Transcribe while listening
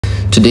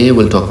Today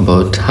we'll talk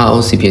about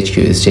how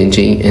CPHQ is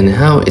changing and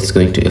how it's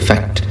going to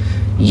affect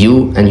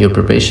you and your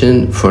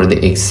preparation for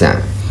the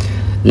exam.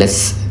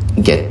 Let's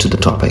get to the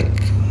topic.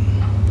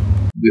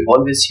 We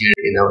always hear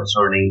in our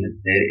learning that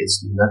there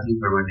is nothing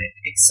permanent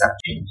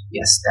except change.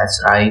 Yes, that's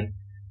right.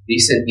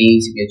 Recently,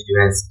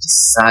 CPHQ has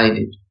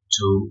decided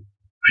to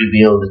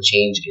prevail the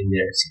change in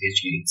their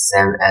CPHQ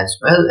exam as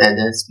well, and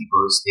that's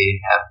because they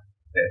have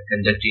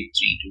conducted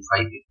 3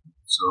 to 5 years.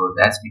 So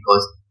that's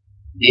because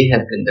they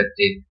have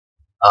conducted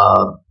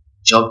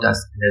job task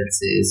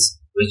analysis,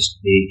 which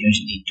they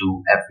usually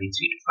do every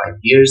 3 to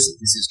 5 years.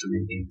 This is to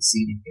maintain the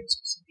significance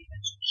of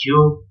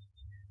CPHQ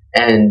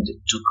and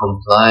to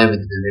comply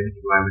with the dynamic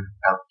environment of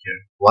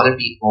healthcare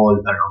quality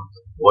all around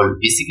the world.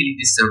 Basically,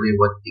 this survey,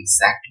 what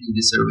exactly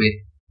the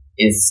survey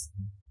is,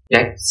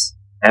 checks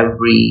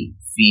every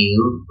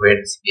field where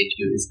the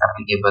CPHQ is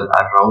applicable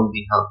around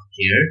the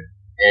healthcare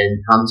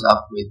and comes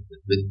up with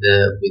the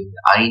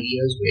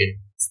ideas where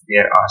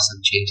there are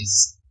some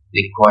changes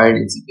required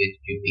in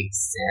CPHQ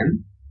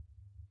exam,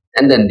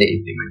 and then they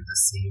implement the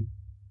same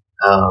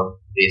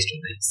based on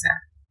the exam.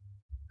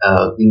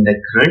 In the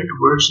current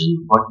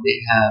version, what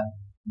they have,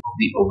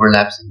 the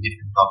overlaps in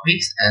different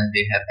topics, and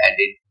they have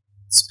added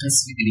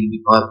specifically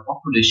we call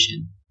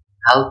population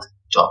health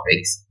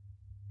topics,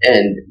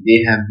 and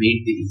they have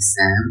made the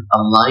exam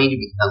aligned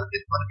with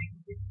healthcare quality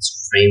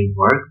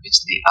framework,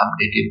 which they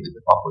updated with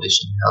the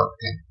population health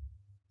and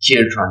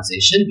care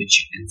transition, which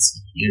you can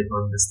see here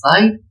on the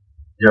slide.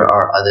 There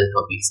are other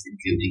topics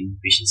including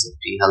patient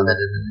safety, health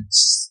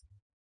analytics,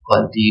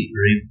 quality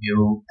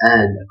review,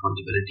 and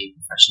accountability,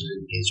 professional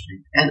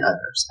engagement, and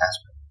others as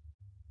well.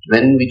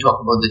 When we talk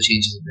about the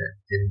changes in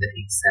the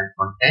exam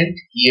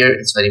content, here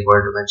it's very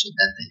important to mention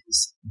that there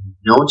is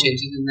no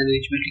changes in the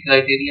eligibility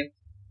criteria,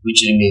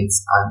 which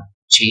remains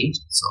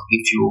unchanged. So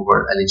if you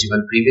were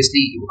eligible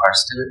previously, you are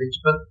still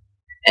eligible,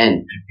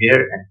 and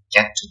prepare and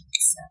get to the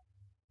exam.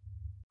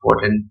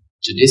 Important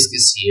to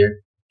discuss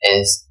here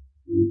is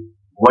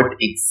what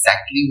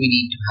exactly we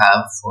need to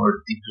have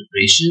for the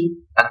preparation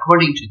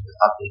according to the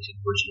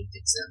updated version of the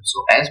exam. So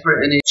as per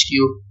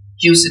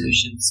CPHQ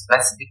Solution,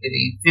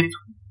 specifically 5th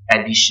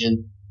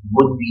edition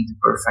would be the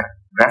perfect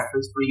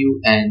reference for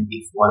you, and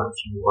if one of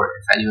you or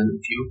if anyone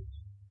of you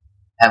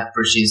have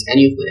purchased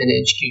any of the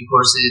CPHQ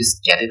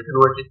courses, get it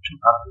converted to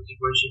updated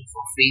version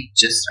for free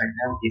just right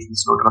now if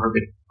it's not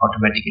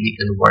automatically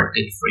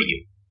converted for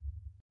you.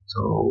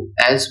 So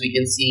as we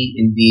can see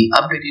in the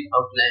updated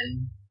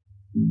outline,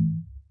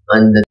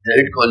 on the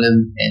third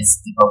column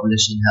is the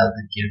population health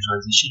and care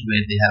transition,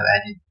 where they have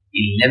added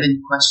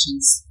 11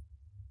 questions.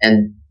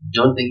 And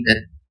don't think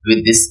that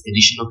with this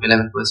addition of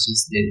 11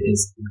 questions there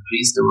is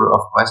increased number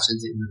of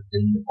questions in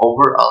the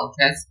overall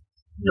test.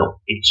 No,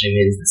 it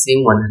remains the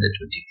same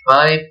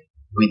 125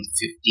 with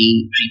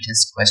 15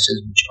 pre-test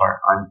questions which are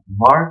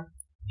unmarked,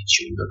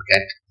 which you will not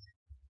get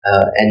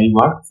any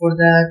mark for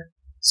that.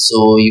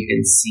 So you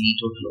can see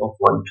total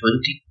of 120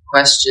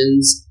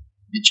 questions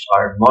which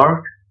are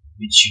marked,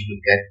 which you will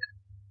get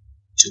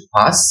to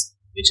pass,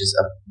 which is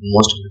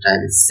most of the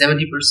time is 70%,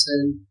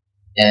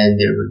 and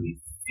there will be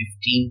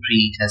 15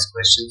 pre-test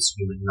questions.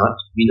 You will not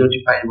be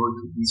notified about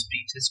these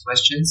pre-test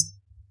questions,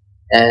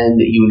 and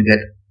you will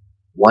get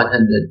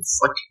 140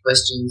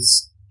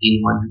 questions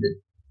in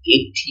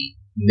 180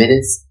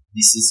 minutes.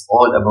 This is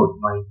all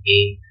about mind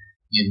game.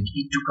 You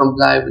need to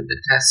comply with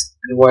the test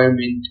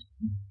environment.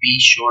 Be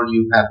sure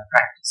you have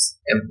practice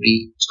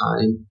every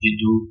time you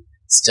do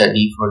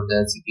study for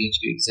the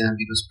CPHQ exam,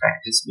 because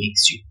practice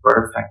makes you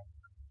perfect,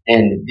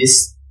 and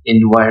this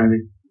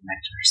environment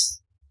matters.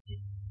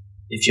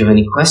 If you have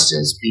any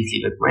questions, please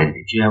leave a comment.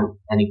 If you have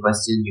any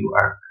question, you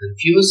are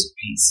confused,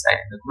 please write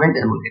in the comment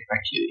and we'll get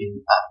back to you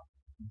in a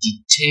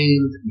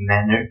detailed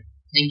manner.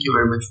 Thank you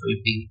very much for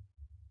your